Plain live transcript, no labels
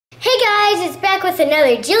back with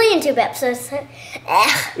another JILLIAN'S episode.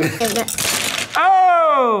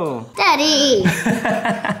 Oh! Daddy!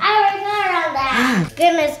 I already got around that.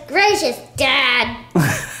 Goodness gracious, Dad!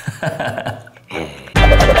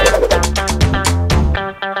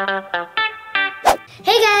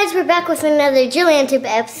 Hey guys, we're back with another JILLIAN'S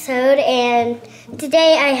episode, and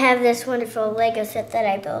today I have this wonderful Lego set that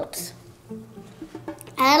I built.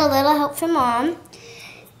 I had a little help from Mom,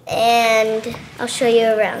 and I'll show you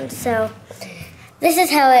around. So, this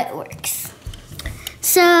is how it works.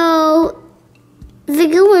 So, they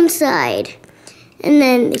go inside, and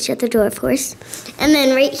then they shut the door, of course. And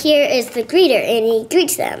then right here is the greeter, and he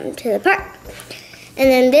greets them to the park. And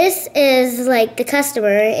then this is like the customer,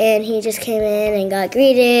 and he just came in and got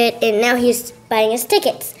greeted, and now he's buying his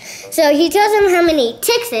tickets. So he tells them how many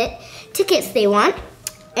tickets they want,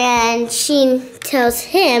 and she tells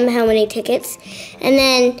him how many tickets, and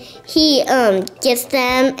then he gets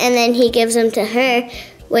them, and then he gives them to her,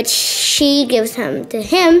 which she gives them to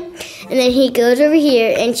him, and then he goes over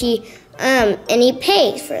here and he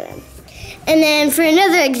pays for them. And then for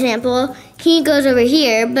another example, he goes over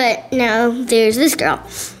here, but now there's this girl,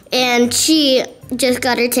 and she just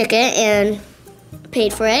got her ticket and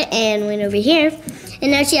paid for it and went over here,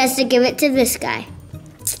 and now she has to give it to this guy.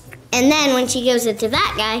 And then when she gives it to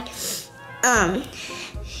that guy,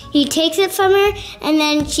 he takes it from her, and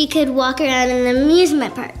then she could walk around in the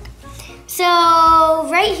amusement park. So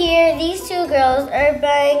right here, these two girls are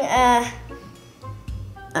buying a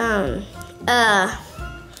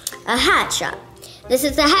hat shop. This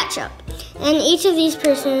is the hat shop, and each of these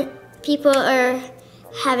people are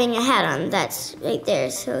having a hat on. That's right there.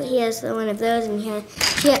 So he has one of those, and that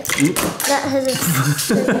has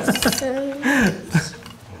a.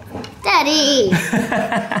 Daddy! I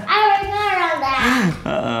already got around that.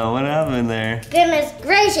 Uh-oh, what happened there? Goodness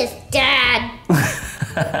gracious, Dad!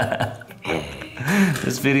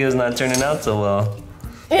 This video's not turning out so well.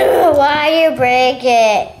 Why you break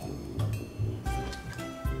it?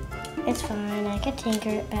 It's fine, I could tinker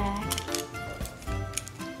it back.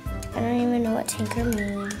 I don't even know what tinker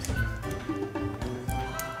means.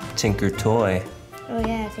 Tinker toy. Oh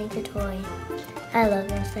yeah, tinker toy. I love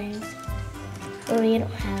those things. Oh, you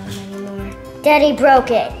don't have them anymore. Daddy broke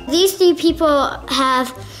it. These three people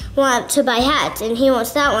want to buy hats, and he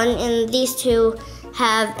wants that one, and these two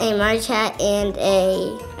have a March hat and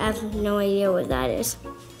I have no idea what that is.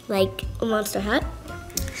 Like a monster hat.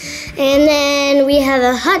 And then we have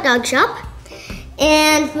a hot dog shop.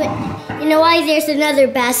 And you know why there's another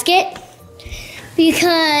basket?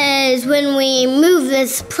 Because when we move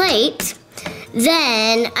this plate,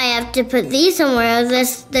 then I have to put these somewhere,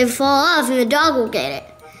 else they fall off and the dog will get it.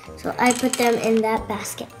 So I put them in that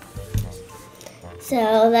basket.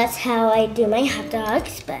 So that's how I do my hot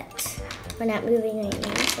dogs, but we're not moving right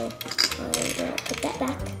now, so I'm gonna put that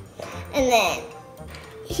back. And then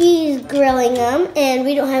he's grilling them, and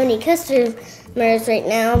we don't have any customers right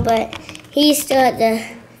now, but he's still at the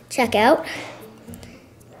checkout.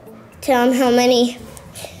 Tell him how many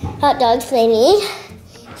hot dogs they need.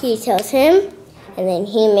 He tells him, and then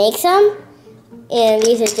he makes them. And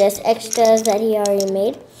these are just extras that he already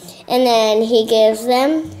made. And then he gives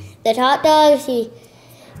them the hot dogs. He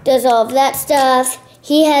does all of that stuff.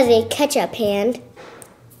 He has a ketchup hand.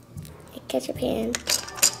 Because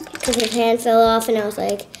his hand fell off, and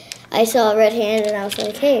I saw a red hand, and I was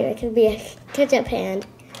like, hey, that could be a ketchup hand.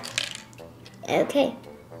 Okay.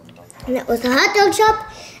 And that was the hot dog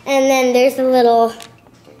shop. And then there's a little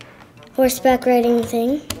horseback riding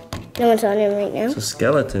thing. No one's on him right now. It's a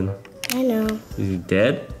skeleton. I know. Is he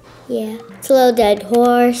dead? Yeah. It's a little dead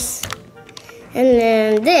horse. And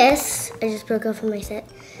then this, I just broke off of my set.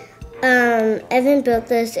 Evan built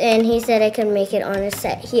this, and he said I could make it on his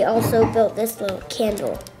set. He also built this little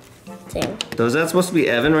candle thing. So is that supposed to be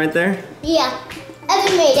Evan right there? Yeah.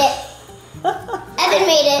 Evan made it. Evan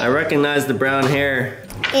made it. I recognize the brown hair.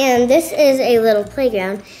 And this is a little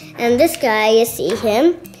playground. And this guy, you see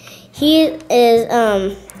him, he is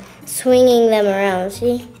swinging them around,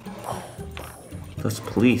 see? That's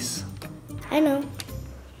police. I know.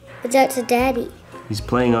 But that's a daddy. He's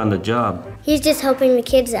playing on the job. He's just helping the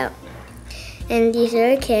kids out. And these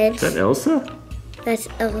are kids. Is that Elsa? That's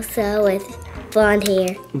Elsa with blonde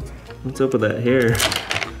hair. What's up with that hair?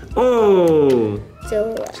 Oh!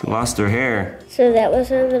 So, She lost her hair. so that was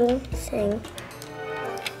her little thing.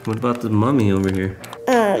 What about the mummy over here?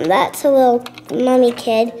 That's a little mummy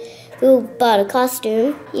kid who bought a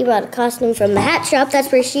costume. He bought a costume from the hat shop. That's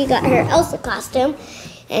where she got her Elsa costume.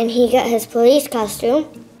 And he got his police costume.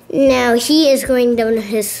 Now he is going down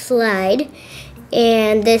his slide.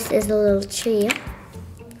 And this is a little tree.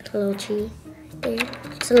 It's a little tree there.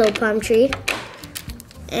 It's a little palm tree.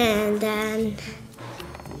 And then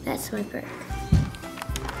that's my perk.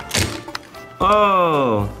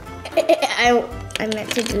 Oh! I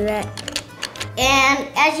meant to do that. And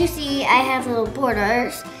as you see, I have little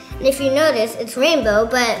borders. And if you notice, it's rainbow,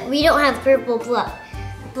 but we don't have purple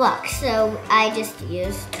blocks. So I just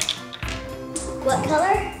used, what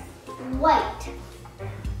color? White.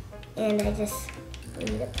 And I just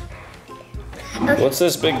leave it. Okay. What's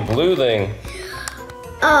this big blue thing?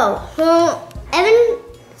 Oh, well,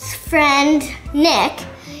 Evan's friend, Nick,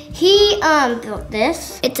 he built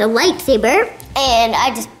this. It's a lightsaber, and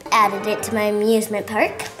I just added it to my amusement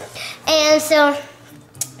park. And so,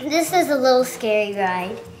 this is a little scary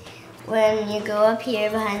ride. When you go up here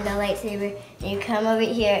behind the lightsaber, and you come over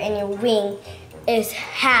here, and your wing is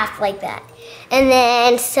half like that. And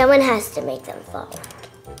then someone has to make them fall.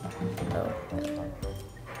 Oh.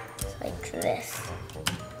 Like this.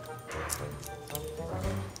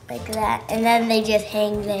 Like that. And then they just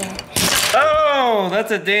hang there. Oh, that's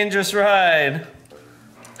a dangerous ride.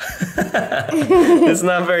 It's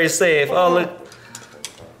not very safe. Oh, look.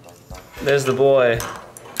 There's the boy.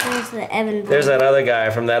 There's the Evan boy. There's that other guy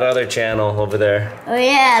from that other channel over there. Oh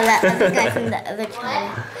yeah, that other guy from the other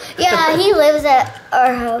channel. Yeah, he lives at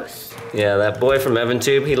our house. Yeah, that boy from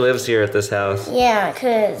EvanTube, he lives here at this house. Yeah,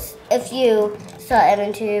 because if you saw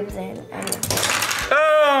EvanTube, then I know.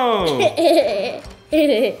 Oh!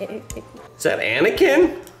 Is that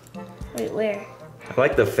Anakin? Wait, where? I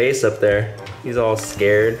like the face up there. He's all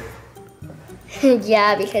scared.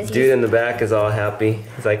 Yeah, because Dude in the back is all happy.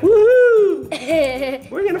 He's like, woohoo!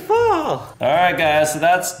 We're gonna fall! Alright guys, so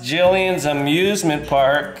that's Jillian's amusement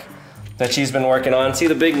park that she's been working on. See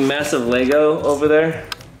the big mess of Lego over there?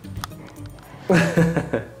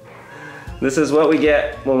 This is what we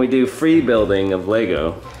get when we do free building of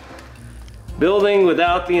Lego. Building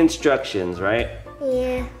without the instructions, right?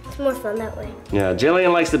 Yeah, it's more fun that way. Yeah,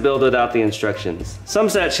 Jillian likes to build without the instructions. Some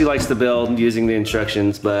sets she likes to build using the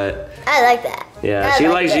instructions, but I like that. yeah, she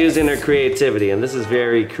likes using her creativity, and this is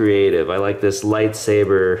very creative. I like this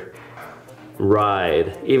lightsaber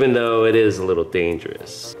ride, even though it is a little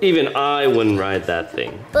dangerous. Even I wouldn't ride that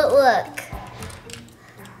thing. But look,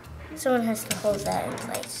 someone has to hold that in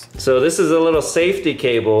place. So this is a little safety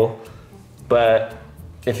cable, but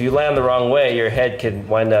if you land the wrong way, your head could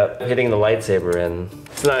wind up hitting the lightsaber, and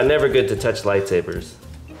it's never good to touch lightsabers,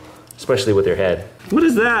 especially with your head. What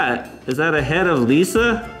is that? Is that a head of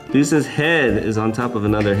Lisa? Lisa's head is on top of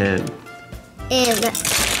another head. And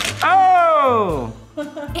oh!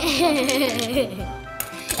 it's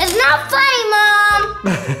not funny, Mom!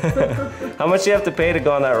 How much do you have to pay to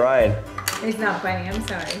go on that ride? It's not funny, I'm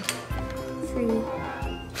sorry. Free.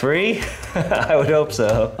 Free? I would hope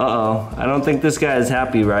so. Uh-oh, I don't think this guy is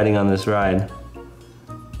happy riding on this ride.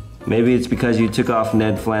 Maybe it's because you took off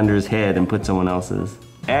Ned Flanders' head and put someone else's.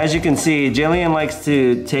 As you can see, Jillian likes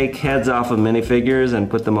to take heads off of minifigures and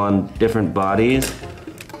put them on different bodies.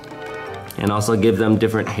 And also give them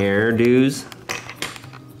different hairdos.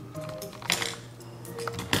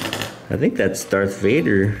 I think that's Darth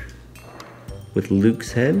Vader with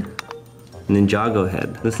Luke's head. Ninjago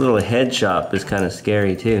head. This little head shop is kind of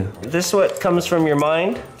scary too. Is this what comes from your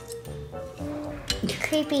mind?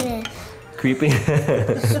 Creepiness. Creepy?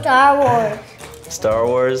 Star Wars. Star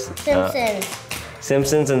Wars? Simpsons.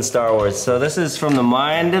 Simpsons and Star Wars. So this is from the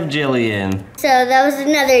mind of Jillian. So that was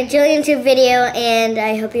another JILLIAN'S video, and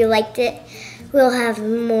I hope you liked it. We'll have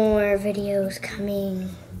more videos coming.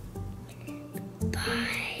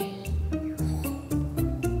 Bye.